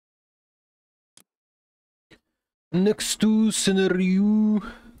Next to scenario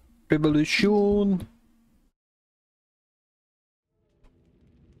revolution.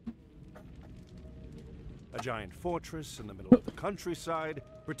 A giant fortress in the middle of the countryside,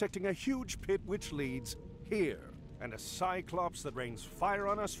 protecting a huge pit which leads here. And a cyclops that rains fire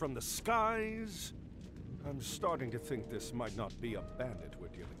on us from the skies. I'm starting to think this might not be a bandit we're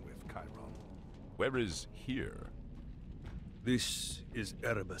dealing with, Chiron. Where is here? This is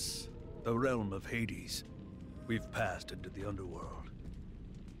Erebus, the realm of Hades. We've passed into the underworld.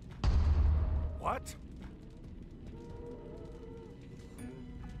 What?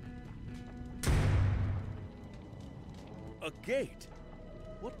 A gate?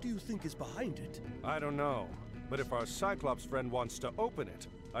 What do you think is behind it? I don't know. But if our Cyclops friend wants to open it,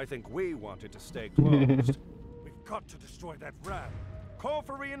 I think we want it to stay closed. We've got to destroy that ram. Call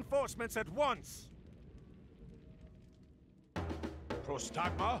for reinforcements at once!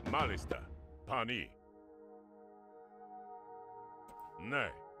 Prostagma? Malista. Pani.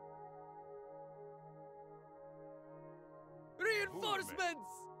 Ne.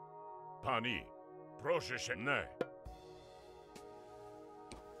 Reinforcements! Pani. Proszę się. Ne.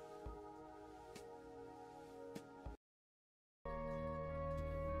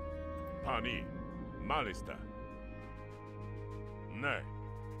 Pani. Malista. Ne.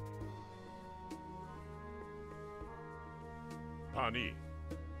 Pani.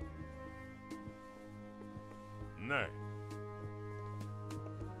 Ne.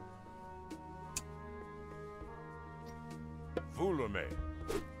 Vulume.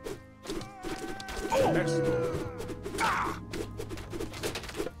 Esto.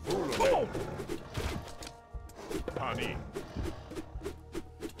 Vulume. Pani.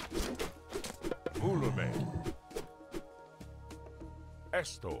 Vulume.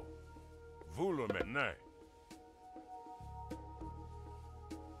 Esto. Vulume. Ne.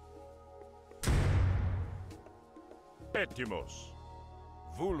 Etimos.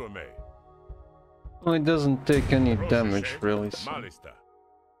 Vulume. Well, it doesn't take any damage, really. So. Malista.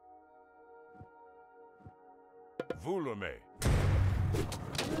 Vulume.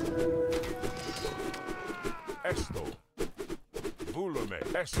 Esto. Vulume.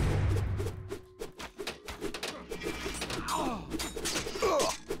 Esto.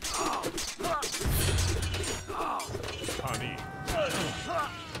 Pani.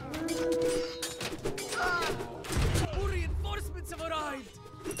 More reinforcements have arrived!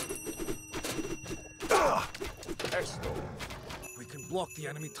 Esto. We can block the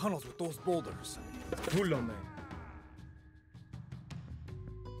enemy tunnels with those boulders. Βούλομαι.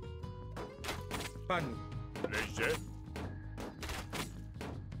 Πάνω. Leje.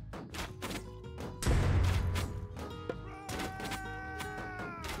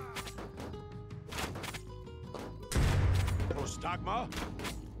 Prostagma.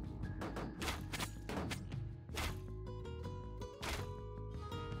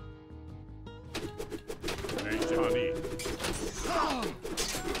 Pani.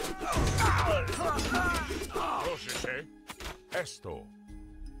 Proszę się. Esto.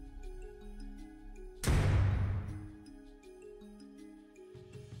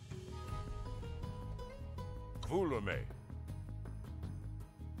 Vulume.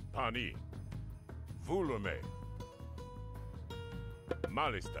 Pani. Vulume.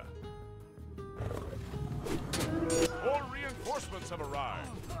 Malista. All reinforcements have arrived.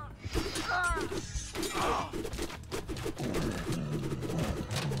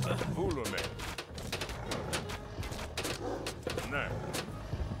 Vulume. Ne.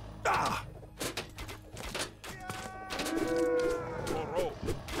 Oro.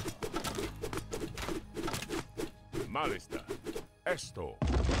 Malista. Esto.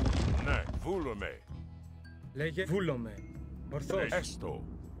 Ne. Vulume. Λέγε βούλομαι. Ορθώς. Esto.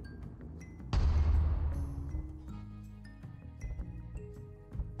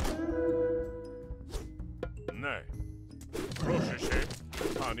 Ne. Proszę się.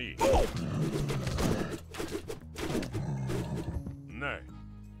 Pani. Ne.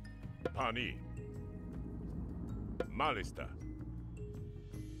 Pani. Malista.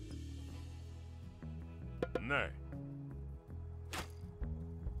 Ne.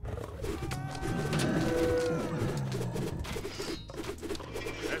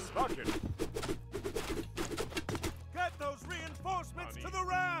 Esvakin. Get those reinforcements to the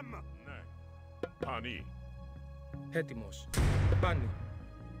ram! Ne. Pani. Έτοιμος. Πάνω.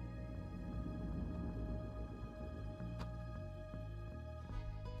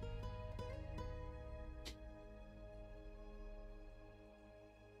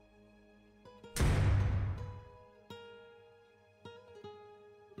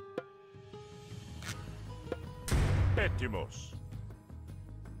 Έτοιμος.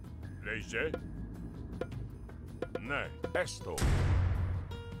 Λέιζε. Ne. Esto.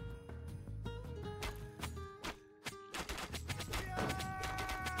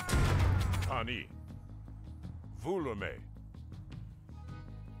 Pani. Vulume.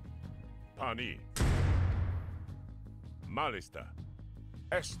 Pani. Malista.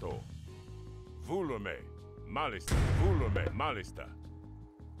 Esto. Vulume. Malista. Vulume. Malista.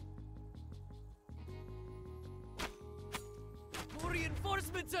 More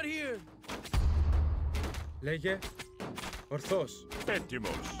reinforcements are here! Λέγε. Ορθός.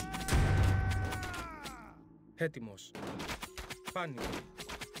 Έτοιμος. Έτοιμος. Πάνι.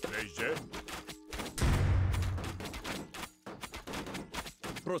 Λέγε.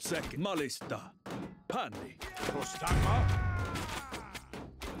 Prosek malista. Pani. Prostagma.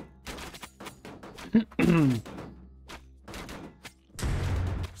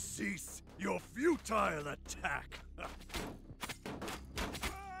 Cease your futile attack!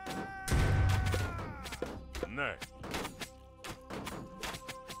 Ne.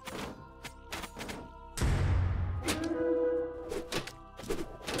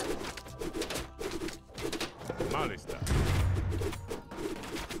 Malista.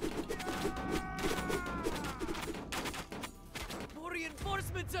 More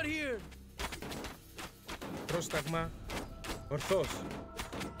reinforcements are here! Πρόσταγμα. Ορθός.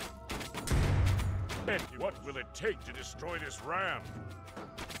 What will it take to destroy this ram?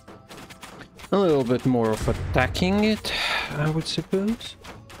 A little bit more of attacking it, I would suppose.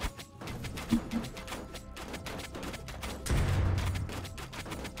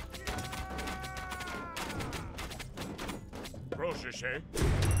 Rosheshe.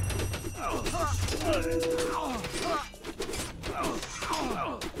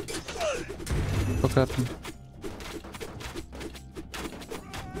 What happened?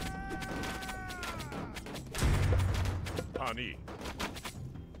 Pani.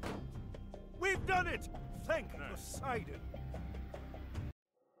 We've done it! Thank Poseidon!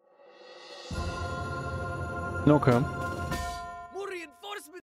 Okay. More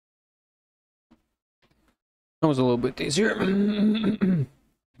reinforcements! That was a little bit easier.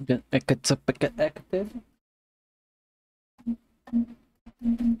 Then active.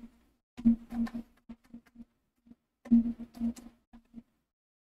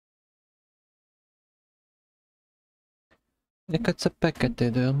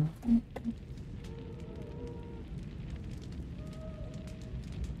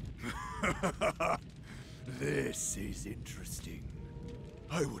 This is interesting.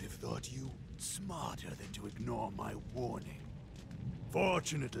 I would have thought you smarter than to ignore my warning.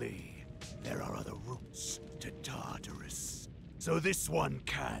 Fortunately, there are other routes to Tartarus, so this one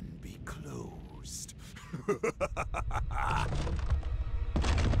can be closed.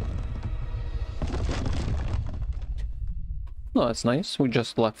 Oh, that's nice. We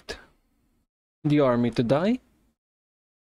just left the army to die.